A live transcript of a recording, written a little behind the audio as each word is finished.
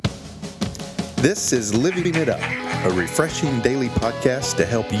This is Living It Up, a refreshing daily podcast to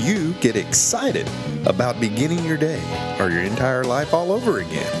help you get excited about beginning your day or your entire life all over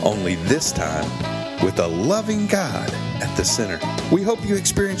again, only this time with a loving God at the center. We hope you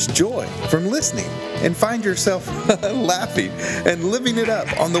experience joy from listening and find yourself laughing and living it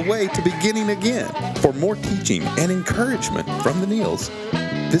up on the way to beginning again. For more teaching and encouragement from the Neils,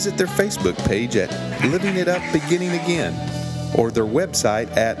 visit their Facebook page at Living It Up Beginning Again or their website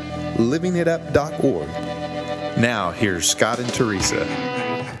at livingitup.org. Now, here's Scott and Teresa.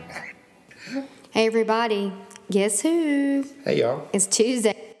 Hey, everybody. Guess who? Hey, y'all. It's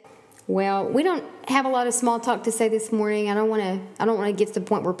Tuesday. Well, we don't have a lot of small talk to say this morning. I don't want to get to the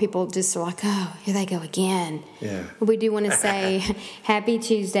point where people just are like, oh, here they go again. Yeah. We do want to say happy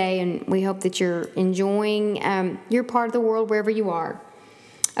Tuesday, and we hope that you're enjoying your part of the world wherever you are.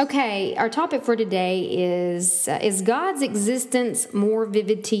 Okay, our topic for today is God's existence more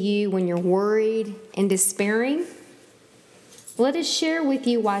vivid to you when you're worried and despairing? Let us share with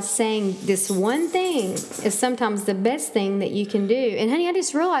you why saying this one thing is sometimes the best thing that you can do. And honey, I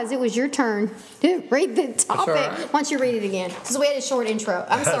just realized it was your turn to read the topic. Right. Why don't you read it again? Because we had a short intro.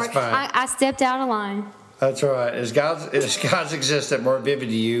 I'm sorry. Fine. I stepped out of line. That's all right. Is God's existence more vivid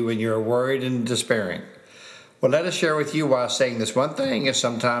to you when you're worried and despairing? Well, let us share with you why saying this one thing is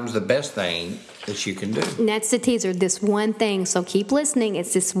sometimes the best thing that you can do. And that's the teaser, this one thing. So keep listening.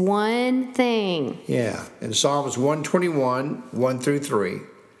 It's this one thing. Yeah. In Psalms 121, 1 through 3,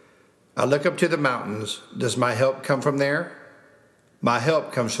 I look up to the mountains. Does my help come from there? My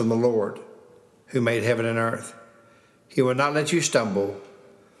help comes from the Lord, who made heaven and earth. He will not let you stumble.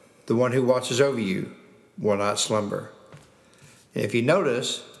 The one who watches over you will not slumber. And if you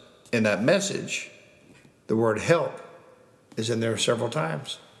notice, in that message, the word help is in there several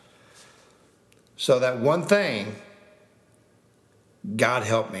times. So that one thing, God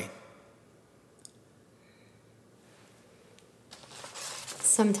help me.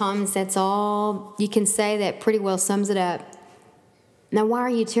 Sometimes that's all you can say that pretty well sums it up. Now, why are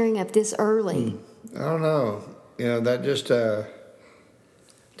you tearing up this early? I don't know. You know, that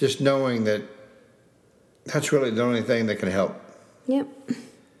just knowing that that's really the only thing that can help. Yep.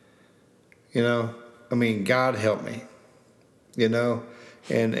 You know, I mean, God help me. You know,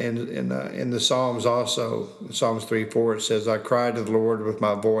 and in the Psalms also, Psalms 3:4, it says, I cried to the Lord with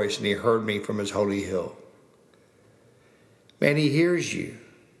my voice, and He heard me from His holy hill. Man, He hears you.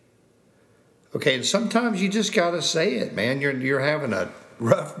 Okay, and sometimes you just got to say it, man. You're having a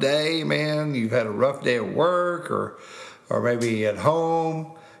rough day, man. You've had a rough day at work or maybe at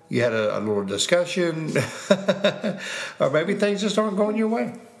home. You had a little discussion. Or maybe things just aren't going your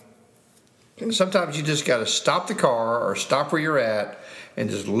way. Sometimes you just got to stop the car or stop where you're at and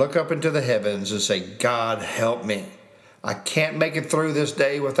just look up into the heavens and say, God, help me. I can't make it through this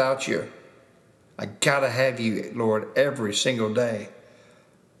day without you. I got to have you, Lord, every single day.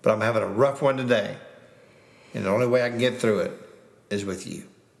 But I'm having a rough one today. And the only way I can get through it is with you.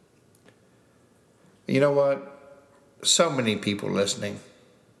 You know what? So many people listening,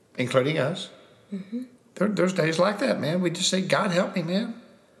 including us, there's days like that, man. We just say, God, help me, man.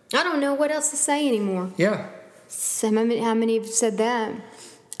 I don't know what else to say anymore. Yeah. How many have said that?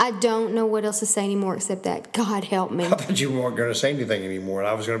 I don't know what else to say anymore except that. God help me. I thought you weren't going to say anything anymore, and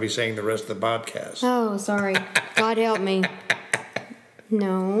I was going to be saying the rest of the podcast. Oh, sorry. God help me.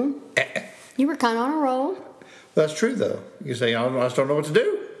 No. You were kind of on a roll. That's true, though. You say, I just don't know what to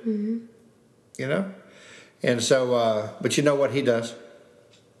do. Mm-hmm. You know? And so, but you know what He does?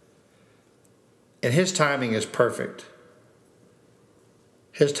 And His timing is perfect.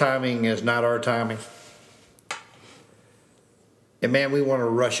 His timing is not our timing. And man, we want to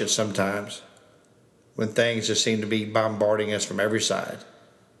rush it sometimes when things just seem to be bombarding us from every side.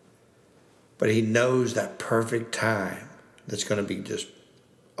 But He knows that perfect time that's going to be just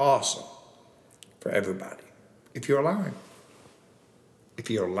awesome for everybody. If you allow Him. If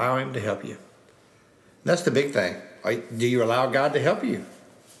you allow Him to help you. That's the big thing. Do you allow God to help you?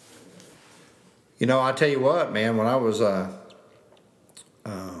 You know, I tell you what, man, when I was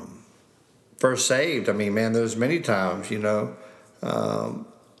first saved, I mean, man, there's many times, you know,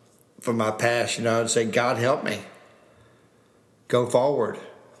 from my past, you know, I'd say, God, help me. Go forward.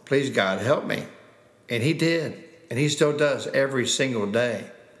 Please, God, help me. And He did. And He still does every single day.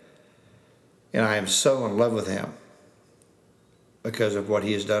 And I am so in love with Him because of what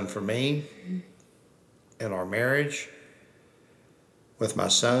He has done for me in our marriage, with my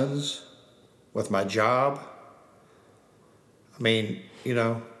sons, with my job. I mean, you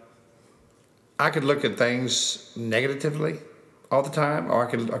know, I could look at things negatively all the time, or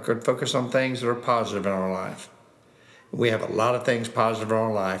I could focus on things that are positive in our life. We have a lot of things positive in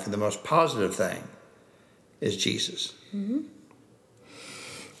our life, and the most positive thing is Jesus.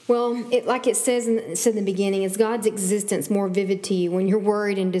 Well, like it says in the beginning, is God's existence more vivid to you when you're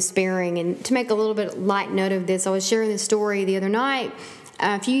worried and despairing? And to make a little bit light note of this, I was sharing this story the other night.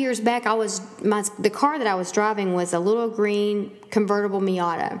 A few years back, the car that I was driving was a little green convertible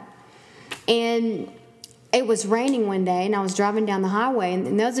Miata, and it was raining one day, and I was driving down the highway.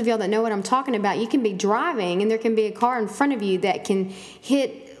 And those of y'all that know what I'm talking about, you can be driving, and there can be a car in front of you that can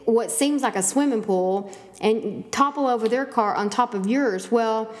hit what seems like a swimming pool and topple over their car on top of yours.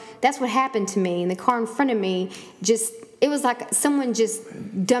 Well, that's what happened to me. And the car in front of me it was like someone just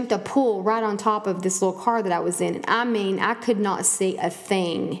dumped a pool right on top of this little car that I was in. And I mean, I could not see a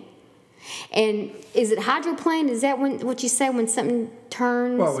thing. And is it hydroplane? Is that what you say when something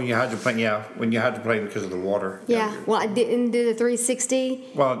turns? Well, when you hydroplane, when you hydroplane because of the water. Yeah. Well, I didn't do the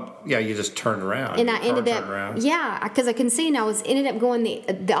 360. Well, yeah, you just turned around. And I ended up, because I couldn't see, and ended up going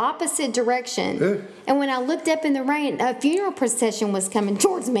the opposite direction. Ugh. And when I looked up in the rain, a funeral procession was coming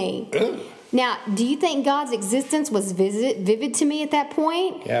towards me. Ugh. Now, do you think God's existence was vivid to me at that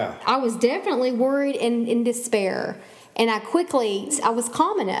point? Yeah. I was definitely worried and in despair. And I was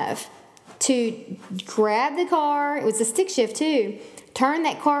calm enough to grab the car. It was a stick shift too. Turn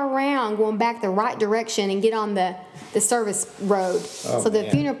that car around, going back the right direction, and get on the service road so the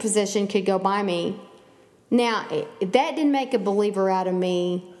funeral procession could go by me. Now, if that didn't make a believer out of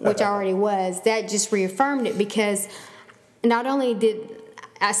me, which I already was, that just reaffirmed it, because not only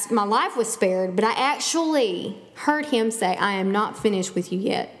my life was spared, but I actually heard him say, "I am not finished with you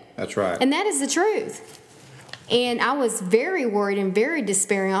yet." That's right. And that is the truth. And I was very worried and very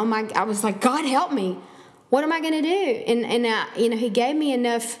despairing. I was like, God, help me. What am I going to do? And he gave me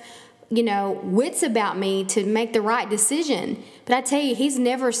enough, wits about me to make the right decision. But I tell you, he's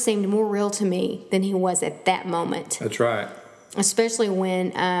never seemed more real to me than he was at that moment. That's right. Especially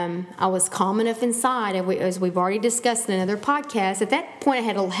when I was calm enough inside, as we've already discussed in another podcast. At that point, I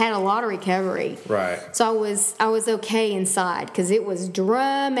had a lot of recovery. Right. So I was okay inside, because it was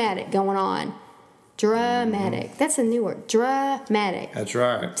dramatic going on. Dramatic. That's a new word. Dramatic. That's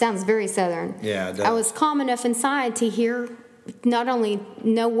right. Sounds very Southern. Yeah, it does. I was calm enough inside to hear, not only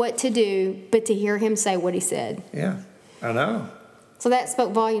know what to do, but to hear him say what he said. Yeah, I know. So that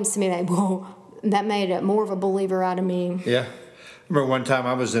spoke volumes to me. That made more of a believer out of me. Yeah. I remember one time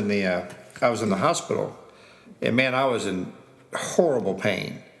I was in the hospital, and man, I was in horrible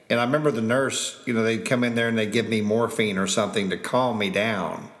pain. And I remember the nurse, they'd come in there and they'd give me morphine or something to calm me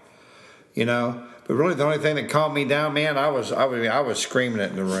down. But really, the only thing that calmed me down, man, I was screaming it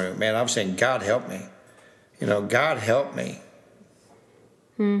in the room, man. I was saying, God help me, God help me.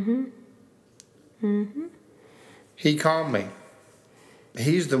 He calmed me.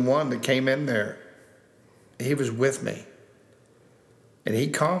 He's the one that came in there. He was with me, and he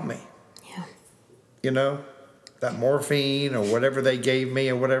calmed me. Yeah. That morphine or whatever they gave me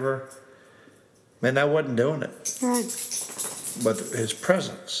or whatever, man, I wasn't doing it. Right. But his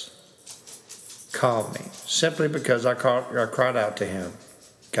presence calmed me, simply because I cried out to him,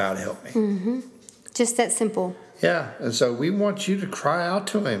 God help me. Just that simple. Yeah, and so we want you to cry out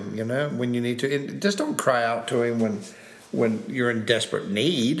to him, when you need to. And just don't cry out to him when you're in desperate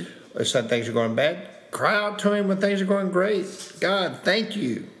need or some things are going bad. Cry out to him when things are going great. God, thank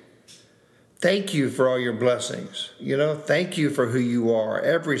you. Thank you for all your blessings. Thank you for who you are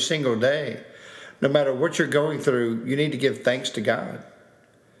every single day. No matter what you're going through, you need to give thanks to God.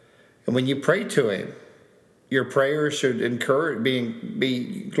 And when you pray to him, your prayers should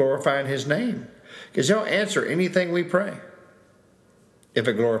be glorifying his name. Because he'll answer anything we pray if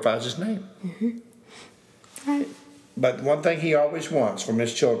it glorifies his name. Right. But one thing he always wants from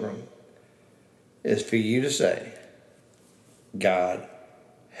his children is for you to say, God,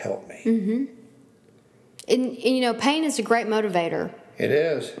 help me. And pain is a great motivator. It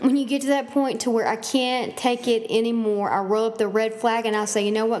is. When you get to that point to where I can't take it anymore, I roll up the red flag and I say,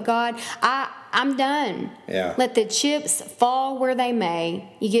 you know what, God, I'm done. Yeah. Let the chips fall where they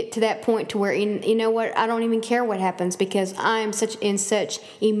may. You get to that point to where, you know what, I don't even care what happens, because I am in such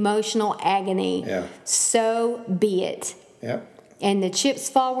emotional agony. Yeah. So be it. Yeah. And the chips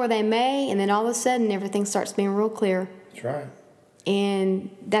fall where they may, and then all of a sudden everything starts being real clear. That's right.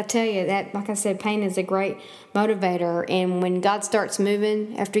 And I tell you that, like I said, pain is a great motivator. And when God starts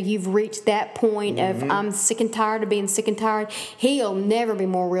moving, after you've reached that point of I'm sick and tired of being sick and tired, he'll never be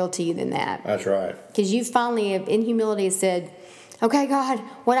more real to you than that. That's right. Because you finally, in humility, said, okay, God,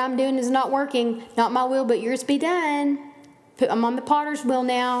 what I'm doing is not working. Not my will, but yours be done. I'm on the potter's wheel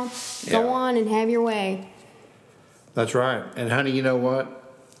now. Go on and have your way. That's right. And honey, you know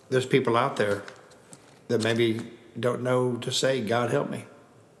what? There's people out there that maybe don't know to say, God help me.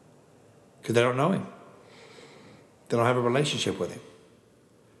 Because they don't know him. They don't have a relationship with him.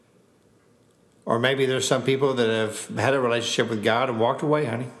 Or maybe there's some people that have had a relationship with God and walked away,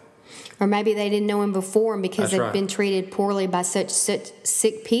 honey. Or maybe they didn't know him before, and because That's they've right. been treated poorly by such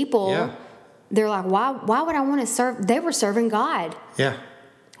sick people, Yeah. they're like, why would I want to serve? They were serving God. Yeah.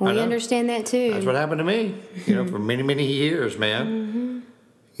 I We know. understand that too. That's what happened to me, for many, many years, man.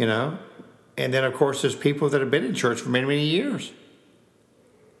 And then, of course, there's people that have been in church for many, many years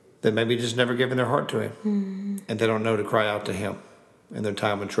that maybe just never given their heart to him. And they don't know to cry out to him in their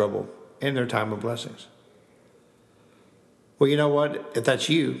time of trouble, in their time of blessings. Well, you know what? If that's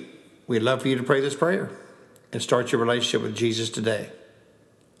you, we'd love for you to pray this prayer and start your relationship with Jesus today.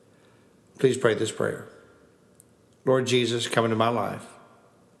 Please pray this prayer. Lord Jesus, come into my life.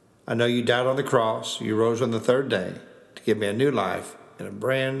 I know you died on the cross. You rose on the third day to give me a new life and a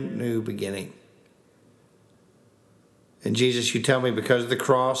brand new beginning. And Jesus, you tell me because of the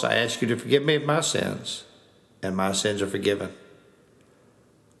cross, I ask you to forgive me of my sins, and my sins are forgiven.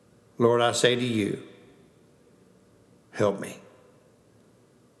 Lord, I say to you, help me.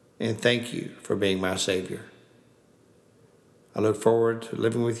 And thank you for being my Savior. I look forward to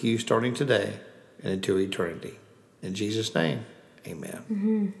living with you starting today and into eternity. In Jesus' name,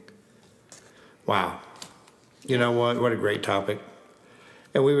 amen. Wow. You know what? What a great topic.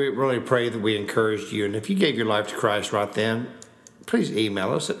 And we really pray that we encouraged you. And if you gave your life to Christ right then, please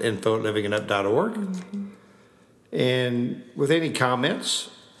email us at info@livingitup.org. And with any comments,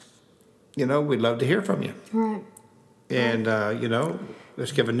 we'd love to hear from you. Right. And,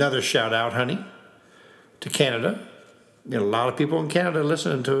 let's give another shout out, honey, to Canada. A lot of people in Canada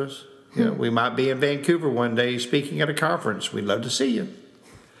listening to us. We might be in Vancouver one day speaking at a conference. We'd love to see you.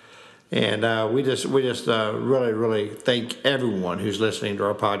 And we just really, really thank everyone who's listening to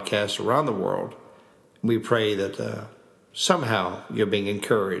our podcast around the world. We pray that somehow you're being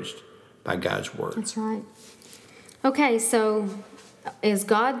encouraged by God's word. That's right. Okay, so is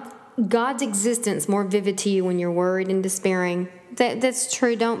God's existence more vivid to you when you're worried and despairing? That's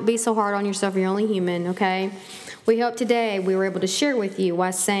true. Don't be so hard on yourself. You're only human, okay? We hope today we were able to share with you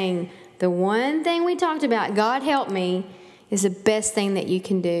why saying the one thing we talked about, God help me, is the best thing that you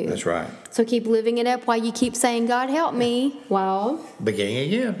can do. That's right. So keep living it up while you keep saying, God help me, while Beginning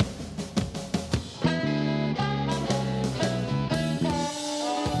again.